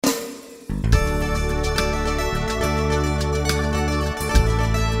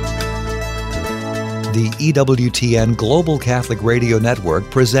the EWTN Global Catholic Radio Network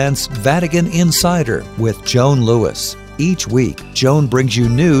presents Vatican Insider with Joan Lewis. Each week, Joan brings you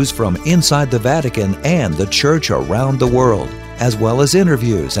news from inside the Vatican and the Church around the world, as well as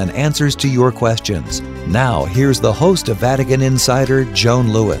interviews and answers to your questions. Now, here's the host of Vatican Insider,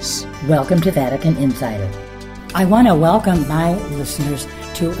 Joan Lewis. Welcome to Vatican Insider. I want to welcome my listeners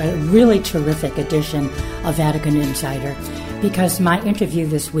to a really terrific edition of Vatican Insider, because my interview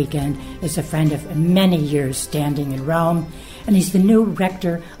this weekend is a friend of many years standing in Rome, and he's the new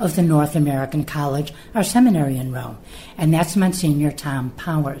rector of the North American College, our seminary in Rome, and that's Msgr Tom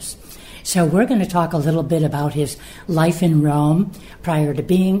Powers. So we're going to talk a little bit about his life in Rome prior to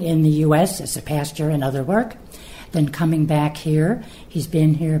being in the U.S. as a pastor and other work, then coming back here. He's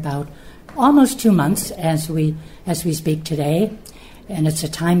been here about almost 2 months as we speak today, and it's a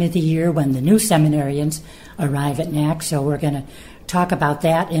time of the year when the new seminarians arrive at NAC, so we're going to talk about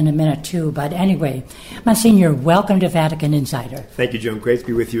that in a minute too. But anyway, Monsignor, welcome to Vatican Insider. Thank you, Joan. Great to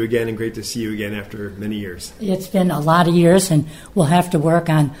be with you again, and great to see you again after many years. It's been a lot of years, and we'll have to work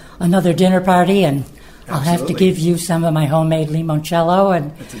on another dinner party, and I'll have to give you some of my homemade limoncello,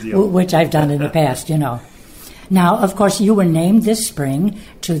 and which I've done in the past, you know. Now, of course, you were named this spring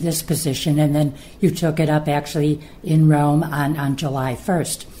to this position, and then you took it up actually in Rome on July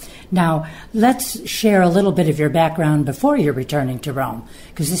 1st. Now, let's share a little bit of your background before you're returning to Rome,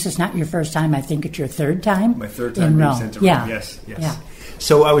 because this is not your first time. I think it's your third time. My third time being sent to Rome, yeah. Yes. Yeah.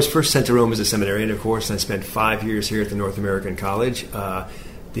 So I was first sent to Rome as a seminarian, of course, and I spent 5 years here at the North American College.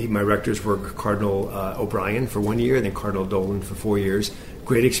 My rectors were Cardinal O'Brien for 1 year, and then Cardinal Dolan for 4 years.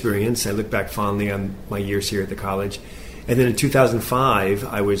 Great experience. I look back fondly on my years here at the college. And then in 2005,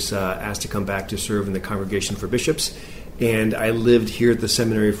 I was asked to come back to serve in the Congregation for Bishops. And I lived here at the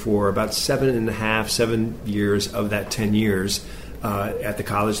seminary for about 7 years of that 10 years at the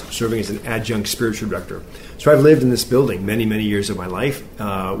college, serving as an adjunct spiritual director. So I've lived in this building many, many years of my life,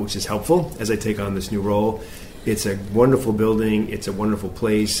 which is helpful as I take on this new role. It's a wonderful building. It's a wonderful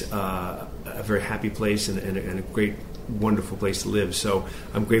place, a very happy place, and a great, wonderful place to live. So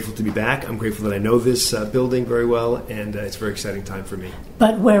I'm grateful to be back. I'm grateful that I know this building very well, and it's a very exciting time for me.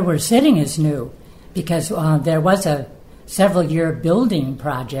 But where we're sitting is new, because there was a several-year building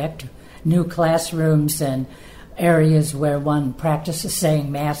project, new classrooms and areas where one practices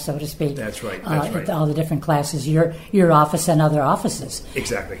saying Mass, so to speak. That's right. All the different classes, your office and other offices.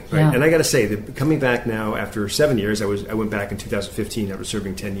 Exactly. Right. Yeah. And I got to say, that coming back now after 7 years, I went back in 2015 after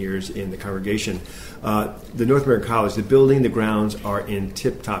serving 10 years in the congregation. The North American College, the building, the grounds are in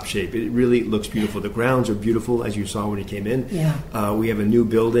tip-top shape. It really looks beautiful. The grounds are beautiful, as you saw when you came in. Yeah. We have a new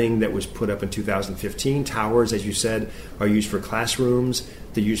building that was put up in 2015. Towers, as you said, are used for classrooms.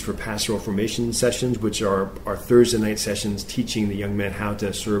 They're used for pastoral formation sessions, which are Thursday night sessions teaching the young men how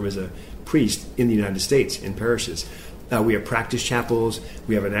to serve as a priest in the United States in parishes. We have practice chapels.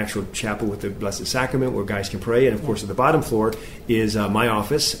 We have an actual chapel with the Blessed Sacrament where guys can pray. And, of course, at the bottom floor is my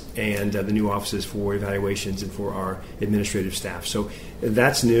office and the new offices for evaluations and for our administrative staff. So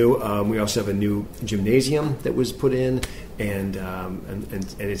that's new. We also have a new gymnasium that was put in, and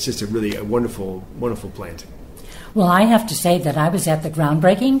it's just a wonderful, wonderful plant. Well, I have to say that I was at the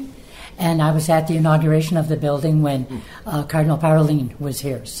groundbreaking, and I was at the inauguration of the building when Cardinal Parolin was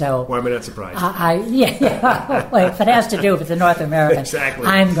here. So why am I not surprised? Yeah. Well, if it has to do with the North American, exactly.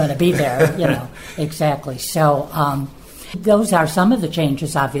 I'm going to be there. Exactly. So those are some of the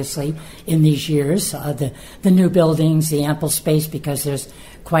changes, obviously, in these years. The new buildings, the ample space, because there's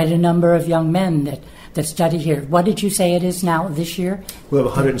quite a number of young men that study here. What did you say it is now this year? We'll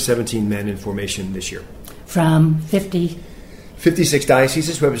have 117 men in formation this year. From 56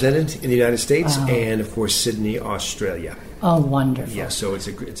 dioceses represented in the United States, and of course Sydney, Australia. Oh, wonderful! Yeah, so it's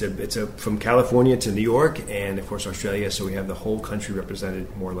a from California to New York, and of course Australia. So we have the whole country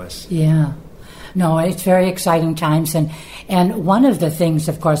represented, more or less. Yeah, no, it's very exciting times, and one of the things,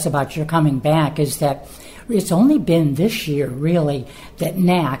 of course, about your coming back is that it's only been this year, really, that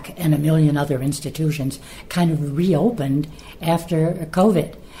NAC and a million other institutions kind of reopened after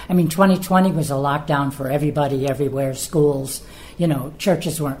COVID. I mean, 2020 was a lockdown for everybody, everywhere, schools.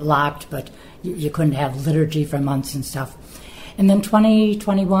 Churches weren't locked, but you couldn't have liturgy for months and stuff. And then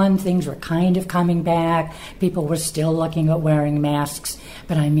 2021, things were kind of coming back. People were still looking at wearing masks.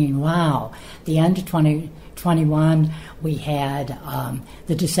 But I mean, wow, the end of 2021, we had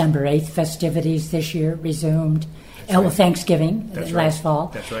the December 8th festivities this year resumed. Thanksgiving last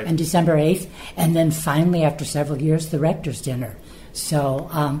fall. That's right. And December 8th. And then finally, after several years, the Rector's dinner. So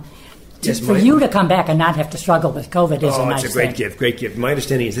for you to come back and not have to struggle with COVID is a nice thing. It's a great gift. My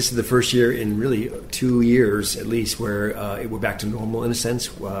understanding is this is the first year in really 2 years, at least, where we're back to normal in a sense.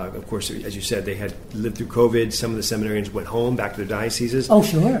 Of course, as you said, they had lived through COVID. Some of the seminarians went home, back to their dioceses. Oh,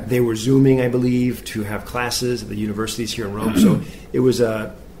 sure. They were Zooming, I believe, to have classes at the universities here in Rome. So it was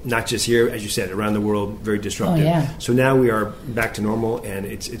not just here, as you said, around the world, very disruptive. Oh, yeah. So now we are back to normal, and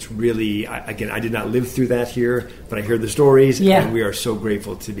it's really, again, I did not live through that here, but I heard the stories, and we are so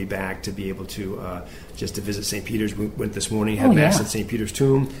grateful to be back, to be able to just to visit St. Peter's. We went this morning, had Mass at St. Peter's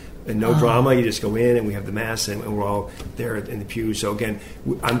tomb, and no drama. You just go in, and we have the Mass, and we're all there in the pews. So again,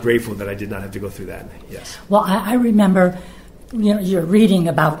 I'm grateful that I did not have to go through that. Yes. Well, I remember, you're reading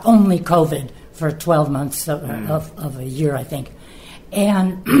about only COVID for 12 months of a year, I think.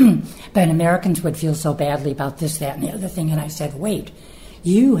 And but Americans would feel so badly about this, that, and the other thing. And I said, wait,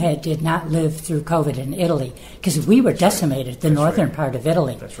 you did not live through COVID in Italy, because we were decimated, the northern part of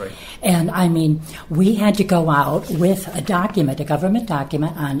Italy. That's right. And I mean, we had to go out with a document, a government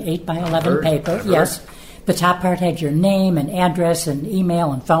document on 8x11 paper. Yes. The top part had your name and address and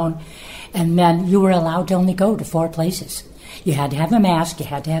email and phone. And then you were allowed to only go to 4 places. You had to have a mask. You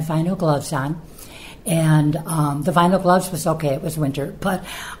had to have vinyl gloves on. And the vinyl gloves was okay, it was winter, but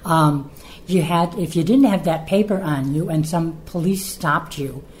if you didn't have that paper on you and some police stopped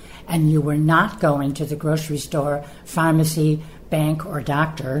you and you were not going to the grocery store, pharmacy, bank, or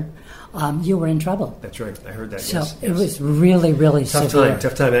doctor, you were in trouble. That's right, I heard that. So it was really, really severe.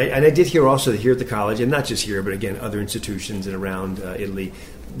 Tough time. And I did hear also here at the college, and not just here, but again, other institutions and around Italy,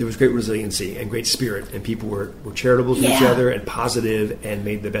 there was great resiliency and great spirit, and people were charitable to each other and positive and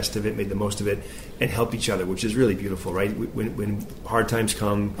made the best of it, made the most of it, and helped each other, which is really beautiful, right? When hard times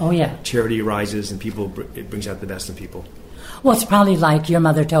come, charity arises, and it brings out the best in people. Well, it's probably like your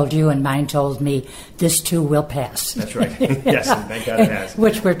mother told you and mine told me, this too will pass. That's right. Yes, and thank God it has.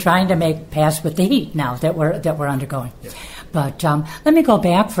 Which we're trying to make pass with the heat now that we're undergoing. Yeah. But let me go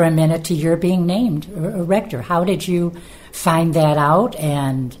back for a minute to your being named a rector. How did you find that out,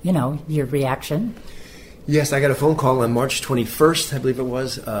 and your reaction? Yes, I got a phone call on March 21st, I believe it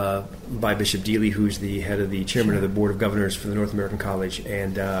was, by Bishop Dealey, who's the head of the chairman of the Board of Governors for the North American College,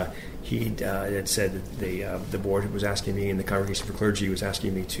 and he had said that the board was asking me, and the Congregation for Clergy was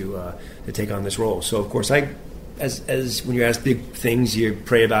asking me to take on this role. So, of course, as when you ask big things, you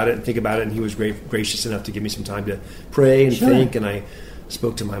pray about it and think about it, and he was gracious enough to give me some time to pray and think, and I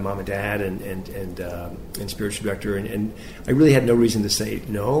spoke to my mom and dad and spiritual director, and I really had no reason to say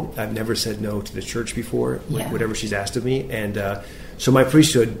no. I've never said no to the church before, whatever she's asked of me, and so my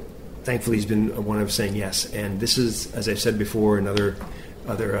priesthood, thankfully, has been one of saying yes. And this is, as I've said before in other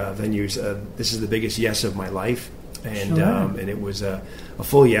venues, this is the biggest yes of my life, and and it was a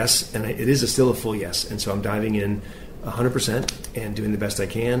full yes, and it is still a full yes, and so I'm diving in 100% and doing the best I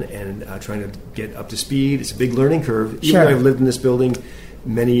can, and trying to get up to speed. It's a big learning curve. Even though I've lived in this building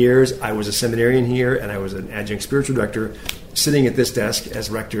many years, I was a seminarian here, and I was an adjunct spiritual director. Sitting at this desk as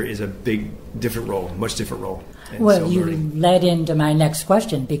rector is a different role, much different role. And well, you led into my next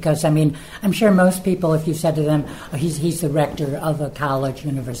question, because, I'm sure most people, if you said to them, he's the rector of a college,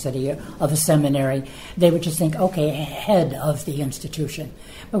 university, of a seminary, they would just think, okay, head of the institution.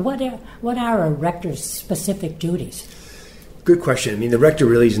 But what are a rector's specific duties? Good question. The rector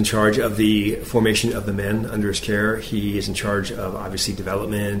really is in charge of the formation of the men under his care. He is in charge of, obviously,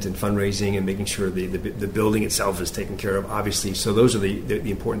 development and fundraising and making sure the building itself is taken care of, obviously. So those are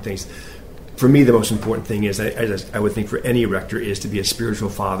the important things. For me, the most important thing is, as I would think for any rector, is to be a spiritual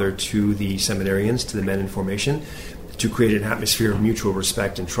father to the seminarians, to the men in formation, to create an atmosphere of mutual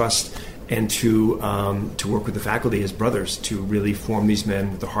respect and trust, and to work with the faculty as brothers to really form these men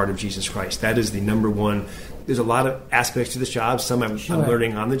with the heart of Jesus Christ. That is the number one. There's a lot of aspects to this job. Some I'm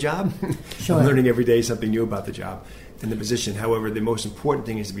learning on the job. I'm learning every day something new about the job and the position. However, the most important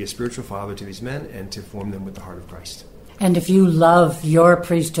thing is to be a spiritual father to these men and to form them with the heart of Christ. And if you love your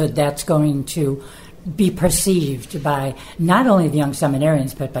priesthood, that's going to be perceived by not only the young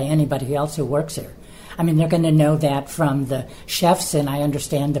seminarians, but by anybody else who works here. They're going to know that from the chefs, and I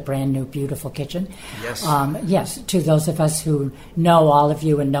understand the brand new beautiful kitchen. Yes. Yes, to those of us who know all of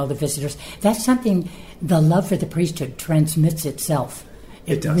you and know the visitors. That's something, the love for the priesthood transmits itself.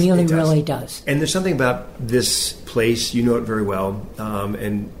 It does. Really does. And there's something about this place, you know it very well,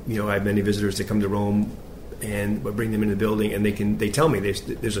 and I have many visitors that come to Rome and bring them into the building, and they tell me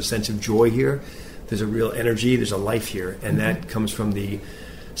there's a sense of joy here, there's a real energy, there's a life here, and that comes from the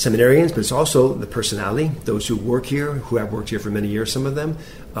seminarians, but it's also the personality, those who work here, who have worked here for many years, some of them,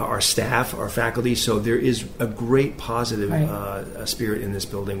 our staff, our faculty. So there is a great positive spirit in this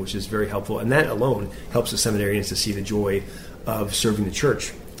building, which is very helpful. And that alone helps the seminarians to see the joy of serving the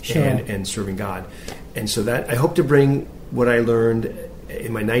church. Sure. and serving God. And so that I hope to bring what I learned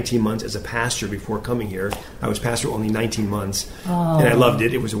in my 19 months as a pastor before coming here. I was pastor only 19 months, and I loved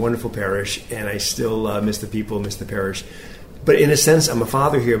it. It was a wonderful parish, and I still miss the people, miss the parish. But in a sense, I'm a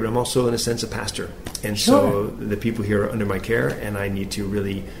father here, but I'm also, in a sense, a pastor. And so the people here are under my care, and I need to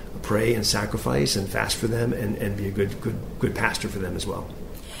really pray and sacrifice and fast for them and be a good pastor for them as well.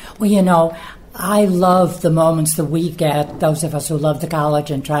 Well, I love the moments that we get, those of us who love the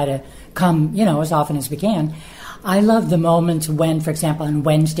college and try to come, as often as we can. I love the moments when, for example, on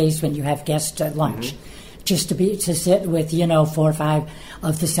Wednesdays when you have guests at lunch, just to sit with, 4 or 5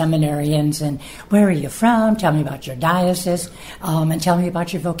 of the seminarians and where are you from? Tell me about your diocese, and tell me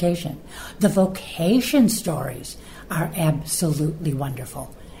about your vocation. The vocation stories are absolutely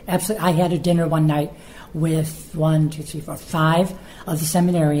wonderful. Absolutely. I had a dinner one night with 5 of the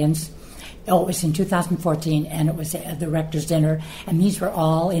seminarians. It was in 2014, and it was the rector's dinner, and these were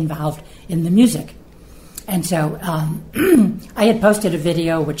all involved in the music. And so I had posted a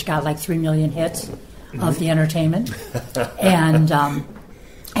video which got like 3 million hits of the entertainment.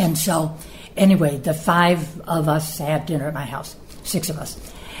 And so anyway, the 5 of us had dinner at my house, 6 of us.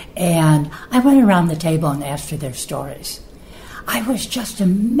 And I went around the table and asked for their stories. I was just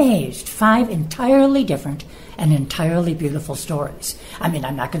amazed. 5 entirely different and entirely beautiful stories. I mean,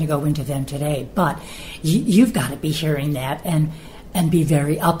 I'm not going to go into them today, but you've got to be hearing that and be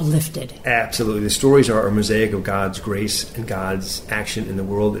very uplifted. Absolutely. The stories are a mosaic of God's grace and God's action in the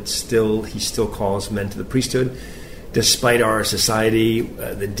world. He still calls men to the priesthood. Despite our society,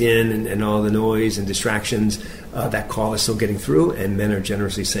 the din and all the noise and distractions, that call is still getting through, and men are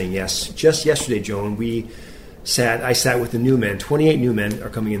generously saying yes. Just yesterday, Joan, I sat with the new men. 28 new men are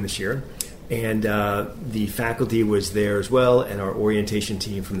coming in this year, and the faculty was there as well, and our orientation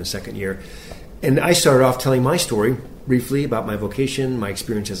team from the second year. And I started off telling my story briefly about my vocation, my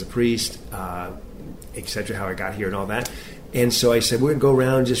experience as a priest, etc., how I got here and all that. And so I said, we're going to go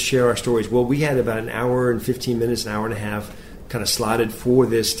around and just share our stories. Well, we had about an hour and 15 minutes, an hour and a half, kind of slotted for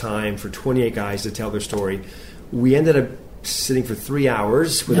this time for 28 guys to tell their story. We ended up sitting for 3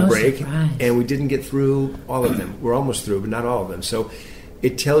 hours with a break, and we didn't get through all of them. We're almost through, but not all of them. So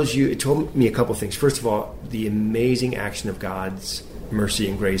it told me a couple things. First of all, the amazing action of God's mercy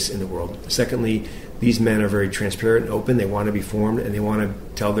and grace in the world. Secondly, these men are very transparent and open. They want to be formed, and they want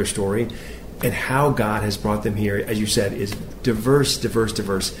to tell their story. And how God has brought them here, as you said, is diverse,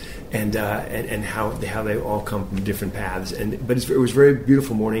 and how they all come from different paths. But it was a very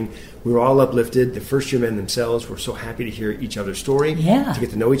beautiful morning. We were all uplifted. The first year men themselves were so happy to hear each other's story, to get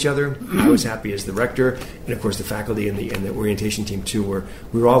to know each other. I was happy as the rector, and of course the faculty and the orientation team too.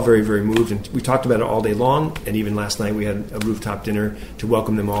 We were all very, very moved, and we talked about it all day long. And even last night we had a rooftop dinner to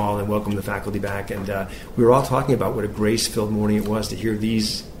welcome them all and welcome the faculty back. And we were all talking about what a grace-filled morning it was to hear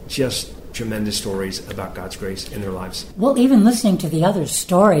these just tremendous stories about God's grace in their lives. Well, even listening to the other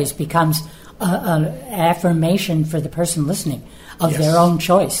stories becomes an affirmation for the person listening of their own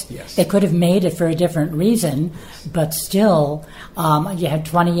choice. Yes. They could have made it for a different reason, but still, you had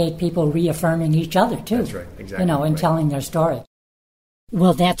 28 people reaffirming each other, too. That's right, exactly. And telling their story.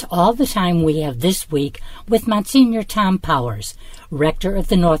 Well, that's all the time we have this week with Monsignor Tom Powers, Rector of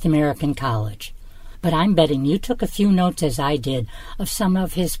the North American College. But I'm betting you took a few notes, as I did, of some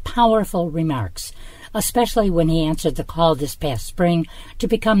of his powerful remarks, especially when he answered the call this past spring to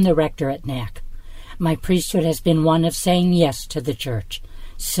become the rector at NAC. My priesthood has been one of saying yes to the church.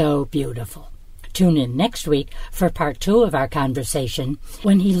 So beautiful. Tune in next week for part 2 of our conversation,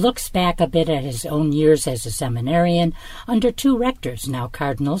 when he looks back a bit at his own years as a seminarian under 2 rectors, now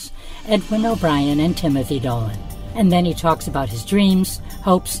Cardinals, Edwin O'Brien and Timothy Dolan. And then he talks about his dreams,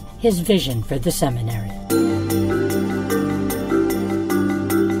 hopes, his vision for the seminary.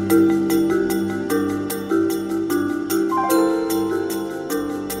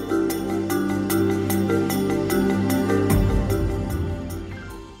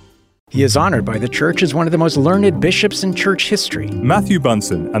 He is honored by the Church as one of the most learned bishops in Church history. Matthew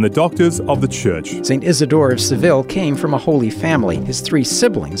Bunsen and the Doctors of the Church. St. Isidore of Seville came from a holy family. His 3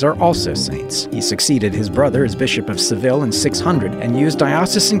 siblings are also saints. He succeeded his brother as Bishop of Seville in 600 and used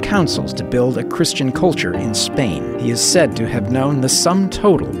diocesan councils to build a Christian culture in Spain. He is said to have known the sum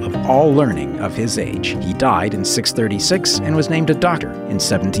total of all learning of his age. He died in 636 and was named a doctor in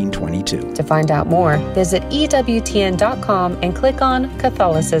 1722. To find out more, visit EWTN.com and click on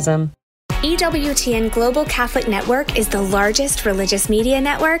Catholicism. EWTN Global Catholic Network is the largest religious media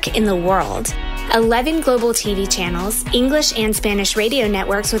network in the world. 11 global TV channels, English and Spanish radio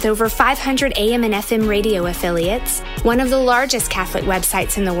networks with over 500 AM and FM radio affiliates, one of the largest Catholic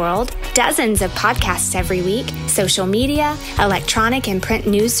websites in the world, dozens of podcasts every week, social media, electronic and print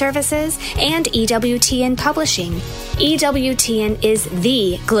news services, and EWTN publishing. EWTN is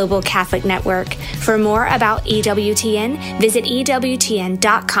the global Catholic network. For more about EWTN, visit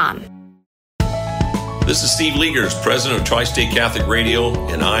EWTN.com. This is Steve Liegers, president of Tri-State Catholic Radio,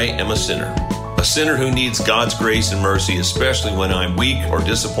 and I am a sinner. A sinner who needs God's grace and mercy, especially when I'm weak or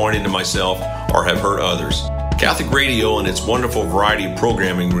disappointed in myself or have hurt others. Catholic Radio and its wonderful variety of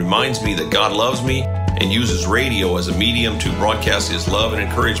programming reminds me that God loves me and uses radio as a medium to broadcast His love and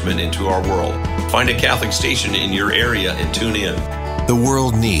encouragement into our world. Find a Catholic station in your area and tune in. The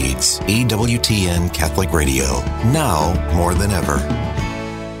world needs EWTN Catholic Radio, now more than ever.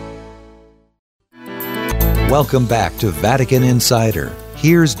 Welcome back to Vatican Insider.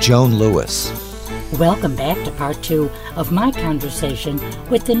 Here's Joan Lewis. Welcome back to part 2 of my conversation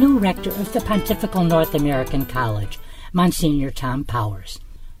with the new rector of the Pontifical North American College, Monsignor Tom Powers.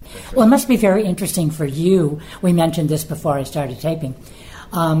 Well, it must be very interesting for you, we mentioned this before I started taping,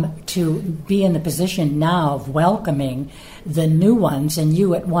 to be in the position now of welcoming the new ones, and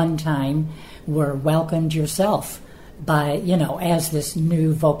you at one time were welcomed yourself by, as this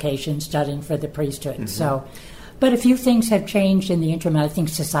new vocation studying for the priesthood. Mm-hmm. So, but a few things have changed in the interim. I think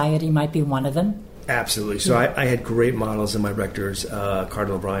society might be one of them. Absolutely. So I had great models in my rectors,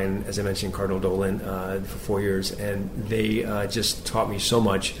 Cardinal O'Brien, as I mentioned, Cardinal Dolan, for 4 years, and they just taught me so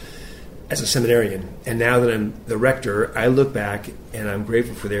much as a seminarian. And now that I'm the rector, I look back and I'm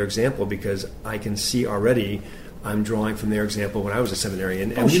grateful for their example, because I can see already I'm drawing from their example when I was a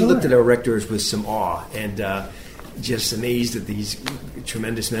seminarian. And we looked at our rectors with some awe and just amazed at these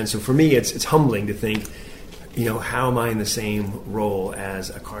tremendous men. So for me, it's humbling to think, how am I in the same role as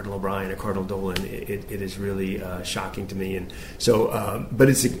a Cardinal O'Brien, a Cardinal Dolan? It is really shocking to me, and so. But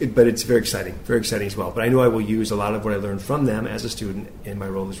it's very exciting as well. But I know I will use a lot of what I learned from them as a student in my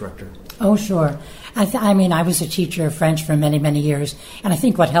role as rector. Oh, sure. I was a teacher of French for many, many years, and I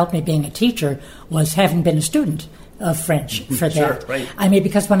think what helped me being a teacher was having been a student of French for that. Sure, right.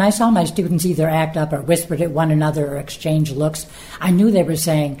 Because when I saw my students either act up or whispered at one another or exchange looks, I knew they were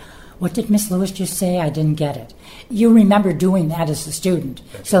saying, "What did Miss Lewis just say? I didn't get it." You remember doing that as a student.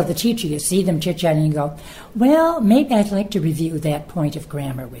 So the teacher, you see them chit-chatting and you go, well, maybe I'd like to review that point of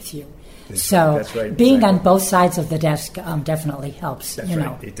grammar with you. That's right. Being on both sides of the desk definitely helps. That's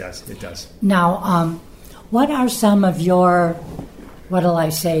right. It does. Now, what are some of your,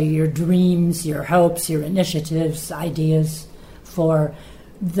 your dreams, your hopes, your initiatives, ideas for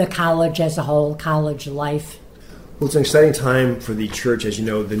the college as a whole, college life? Well, it's an exciting time for the church. As you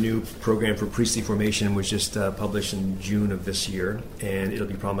know, the new program for priestly formation was just published in June of this year, and it'll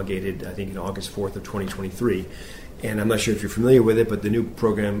be promulgated, I think, in August 4th of 2023. And I'm not sure if you're familiar with it, but the new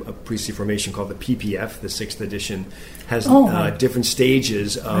program of priestly formation called the PPF, the 6th edition, has different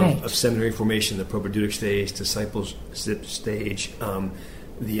stages of seminary formation: the propedeutic stage, discipleship stage,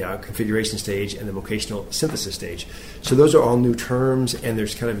 the configuration stage, and the vocational synthesis stage. So those are all new terms, and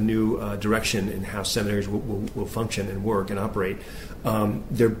there's kind of new direction in how seminaries will function and work and operate.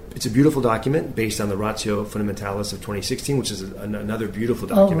 It's a beautiful document based on the Ratio Fundamentalis of 2016, which is another beautiful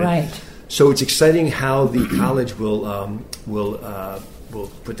document. Oh, right. So it's exciting how the college will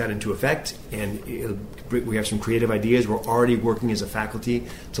put that into effect, and we have some creative ideas. We're already working as a faculty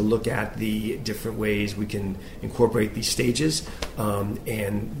to look at the different ways we can incorporate these stages,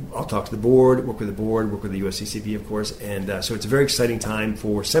 and I'll talk to the board, work with the USCCB, of course, and so it's a very exciting time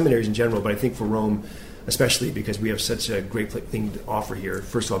for seminaries in general, but I think for Rome especially, because we have such a great thing to offer here.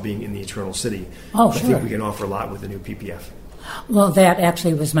 First of all, being in the Eternal City. Oh, sure. I think we can offer a lot with the new PPF. Well, that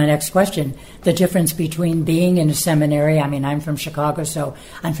actually was my next question. The difference between being in a seminary, I'm from Chicago, so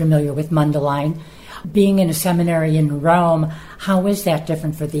I'm familiar with Mundelein. Being in a seminary in Rome, how is that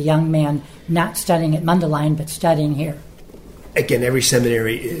different for the young man not studying at Mundelein but studying here? Again, every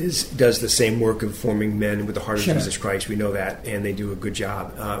seminary does the same work of forming men with the heart of Jesus Christ. We know that, and they do a good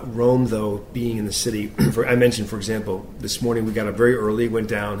job. Rome, though, being in the city, I mentioned, for example, this morning we got up very early, went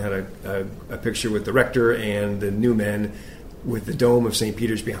down, had a picture with the rector and the new men with the dome of St.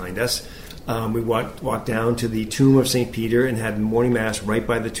 Peter's behind us. We walked down to the tomb of St. Peter and had morning mass right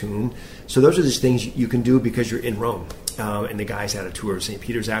by the tomb. So those are just things you can do because you're in Rome. And the guys had a tour of St.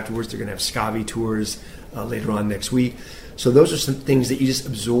 Peter's afterwards. They're going to have Scavi tours later on next week. So those are some things that you just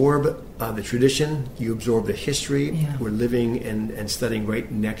absorb the tradition, you absorb the history. Yeah. We're living and studying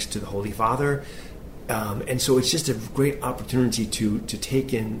right next to the Holy Father. And so it's just a great opportunity to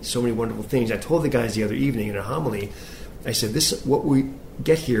take in so many wonderful things. I told the guys the other evening in a homily, I said,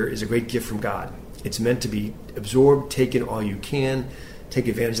 get here is a great gift from God. It's meant to be absorbed, taken all you can, take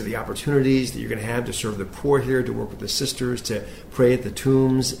advantage of the opportunities that you're going to have to serve the poor here, to work with the sisters, to pray at the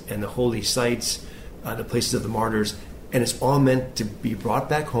tombs and the holy sites, the places of the martyrs. And it's all meant to be brought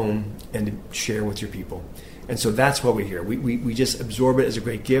back home and to share with your people. And so that's why we're here. We just absorb it as a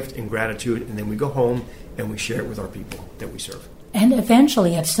great gift and gratitude, and then we go home and we share it with our people that we serve. And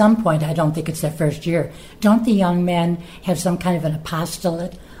eventually, at some point, I don't think it's their first year, don't the young men have some kind of an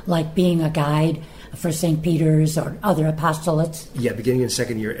apostolate, like being a guide for St. Peter's or other apostolates? Yeah, beginning in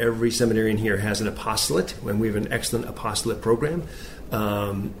second year, every seminarian here has an apostolate, and we have an excellent apostolate program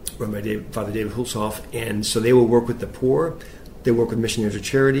run by Father David Hulshoff. And so they will work with the poor, they work with missionaries of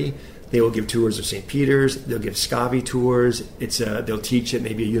charity, they will give tours of St. Peter's, they'll give SCAVI tours, they'll teach at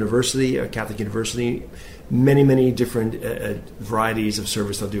maybe a university, a Catholic university, many different varieties of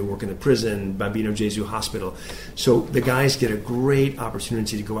service they'll do, work in the prison, Bambino Gesù Hospital. So the guys get a great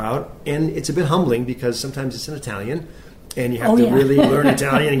opportunity to go out, and it's a bit humbling because sometimes it's in Italian, and you have to really learn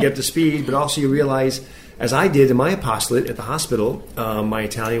Italian and get up to speed, but also you realize, as I did in my apostolate at the hospital, my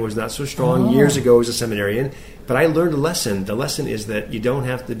Italian was not so strong years ago as a seminarian, but I learned a lesson. The lesson is that you don't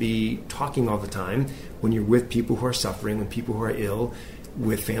have to be talking all the time when you're with people who are suffering, when people who are ill,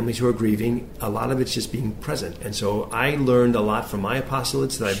 with families who are grieving. A lot of it's just being present. And so I learned a lot from my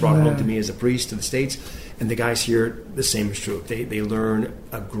apostolates that I brought home to me as a priest to the States. And the guys here, the same is true. They learn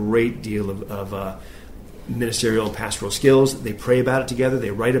a great deal of ministerial and pastoral skills. They pray about it together.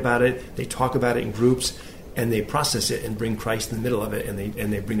 They write about it. They talk about it in groups. And they process it and bring Christ in the middle of it. And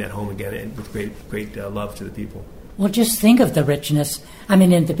they bring that home again and with great love to the people. Well, just think of the richness. I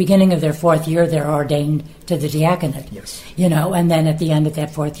mean, in the beginning of their fourth year, they're ordained to the diaconate. Yes. And then at the end of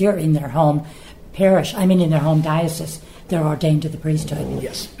that fourth year, in their home parish, in their home diocese, they're ordained to the priesthood.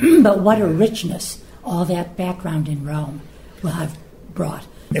 Yes. But what a richness all that background in Rome will have brought.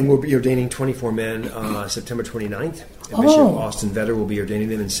 And we'll be ordaining 24 men September 29th. Bishop Austin Vetter will be ordaining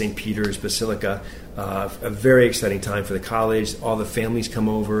them in St. Peter's Basilica. A very exciting time for the college. All the families come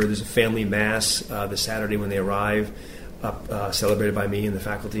over. There's a family mass the Saturday when they arrive, celebrated by me and the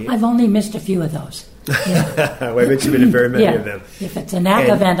faculty. I've only missed a few of those. Well, I bet you've been in very many of them. If it's a NAC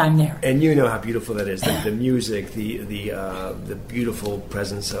event, I'm there. And you know how beautiful that is. The music, the beautiful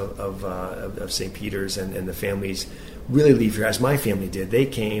presence of St. Peter's and the families really leave here, as my family did. They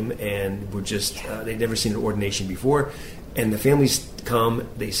came and were just, they'd never seen an ordination before. And the families come,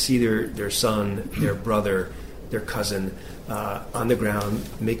 they see their son, their brother, their cousin on the ground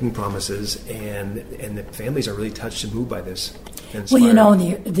making promises, and the families are really touched and moved by this. Well,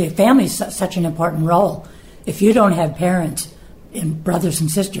 the family's such an important role. If you don't have parents and brothers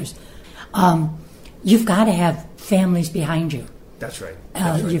and sisters, you've got to have families behind you. That's right.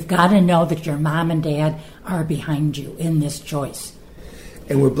 You've got to know that your mom and dad are behind you in this choice.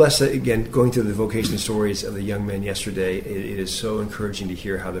 And we're blessed that, again, going through the vocation stories of the young men yesterday, it is so encouraging to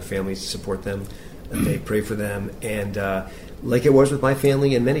hear how their families support them, and they pray for them. And like it was with my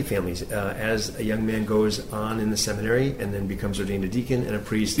family and many families, as a young man goes on in the seminary and then becomes ordained a deacon and a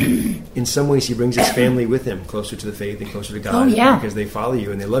priest, in some ways he brings his family with him closer to the faith and closer to God, because they follow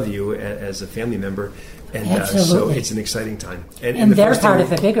you and they love you as a family member. And so it's an exciting time. And they're part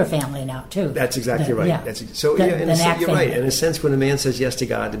of a bigger family now, too. That's exactly right. Yeah. You're right. In a sense, when a man says yes to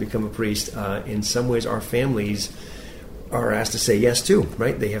God to become a priest, in some ways our families are asked to say yes too,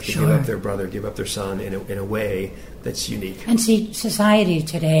 right? They have to give up their brother, give up their son in a way that's unique. And see, society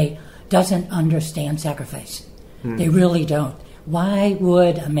today doesn't understand sacrifice. They really don't. Why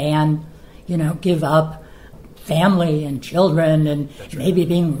would a man, give up family and children and maybe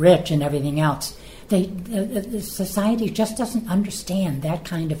being rich and everything else? Society just doesn't understand that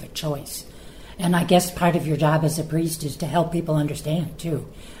kind of a choice. And I guess part of your job as a priest is to help people understand, too.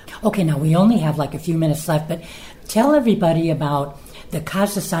 Okay, now we only have like a few minutes left, but tell everybody about the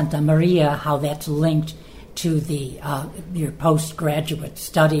Casa Santa Maria, how that's linked to the your postgraduate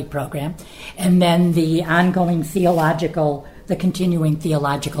study program, and then the ongoing the continuing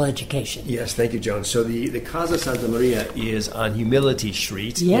theological education. Yes, thank you, Joan. So the Casa Santa Maria is on Humility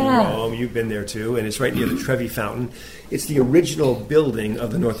Street in Rome. You've been there too, and it's right near the Trevi Fountain. It's the original building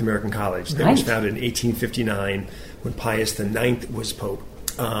of the North American College that was founded in 1859 when Pius IX was Pope.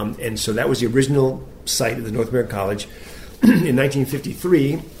 And so that was the original site of the North American College. In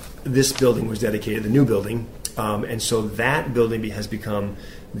 1953, this building was dedicated, the new building, and so that building has become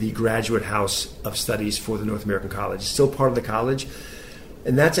the graduate house of studies for the North American College. It's still part of the college,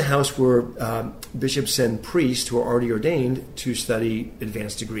 and that's a house where bishops send priests who are already ordained to study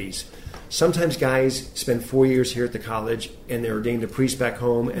advanced degrees. Sometimes guys spend 4 years here at the college, and they're ordained a priest back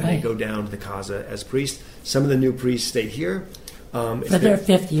home, and they go down to the Casa as priests. Some of the new priests stay here. For their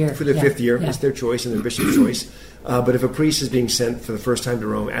fifth year. For their fifth year. It's their choice and their bishop's choice. But if a priest is being sent for the first time to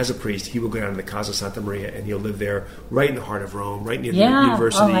Rome as a priest, he will go down to the Casa Santa Maria, and he'll live there right in the heart of Rome, right near the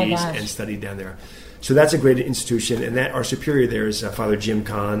universities, and study down there. So that's a great institution, and that our superior there is Father Jim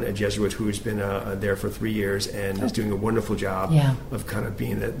Kahn, a Jesuit who's been there for 3 years and is doing a wonderful job of kind of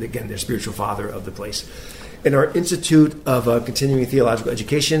being, their spiritual father of the place. And our Institute of Continuing Theological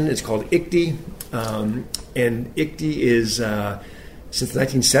Education is called ICTE, and ICTE is, since the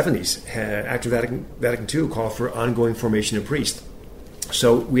 1970s, after Vatican II, called for ongoing formation of priests.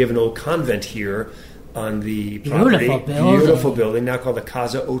 So we have an old convent here on the property. Beautiful building, now called the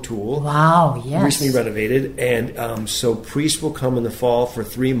Casa O'Toole. Wow, yes. Recently renovated. And so priests will come in the fall for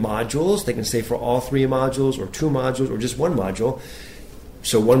 3 modules. They can stay for all 3 modules, or 2 modules, or just 1 module.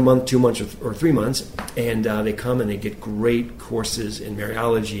 So 1 month, 2 months, or 3 months. And they come and they get great courses in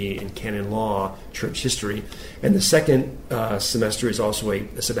Mariology, in canon law, church history. And the second semester is also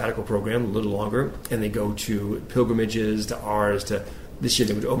a sabbatical program, a little longer. And they go to pilgrimages, to Ars, to... This year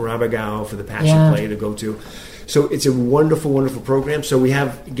they went to Omarabagao for the Passion Play to go to. So it's a wonderful, wonderful program. So we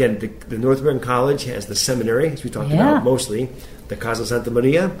have, again, the North American College has the seminary, as we talked about mostly, the Casa Santa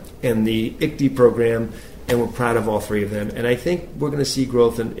Maria, and the ICTE program, and we're proud of all 3 of them. And I think we're going to see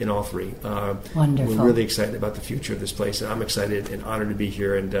growth in all 3. Wonderful. We're really excited about the future of this place, and I'm excited and honored to be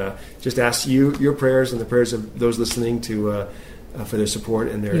here. And just ask your prayers and the prayers of those listening to for their support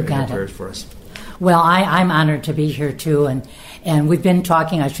and their prayers for us. Well, I'm honored to be here, too, and we've been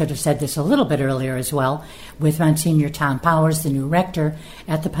talking, I should have said this a little bit earlier as well, with Monsignor Tom Powers, the new rector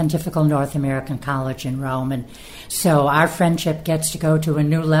at the Pontifical North American College in Rome, and so our friendship gets to go to a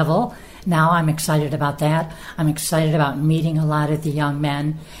new level. Now I'm excited about that. I'm excited about meeting a lot of the young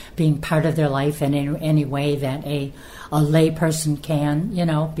men, being part of their life in any way that a lay person can,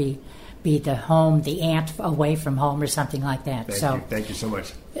 be the home, the aunt away from home or something like that. Thank you so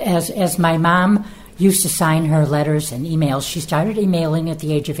much. As my mom used to sign her letters and emails, she started emailing at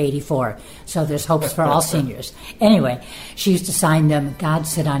the age of 84. So there's hopes for all seniors. Anyway, she used to sign them, God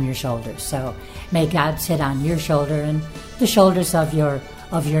sit on your shoulders. So may God sit on your shoulder and the shoulders of your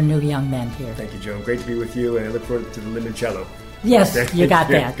new young men here. Thank you, Joan. Great to be with you, and I look forward to the limoncello. Yes, you got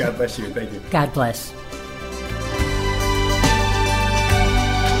that. God bless you. Thank you. God bless.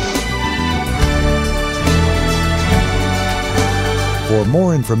 For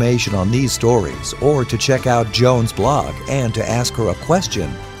more information on these stories, or to check out Joan's blog and to ask her a question,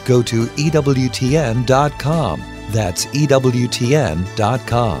 go to EWTN.com. That's EWTN.com.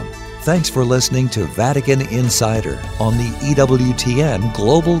 Thanks for listening to Vatican Insider on the EWTN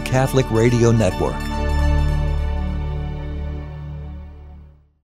Global Catholic Radio Network.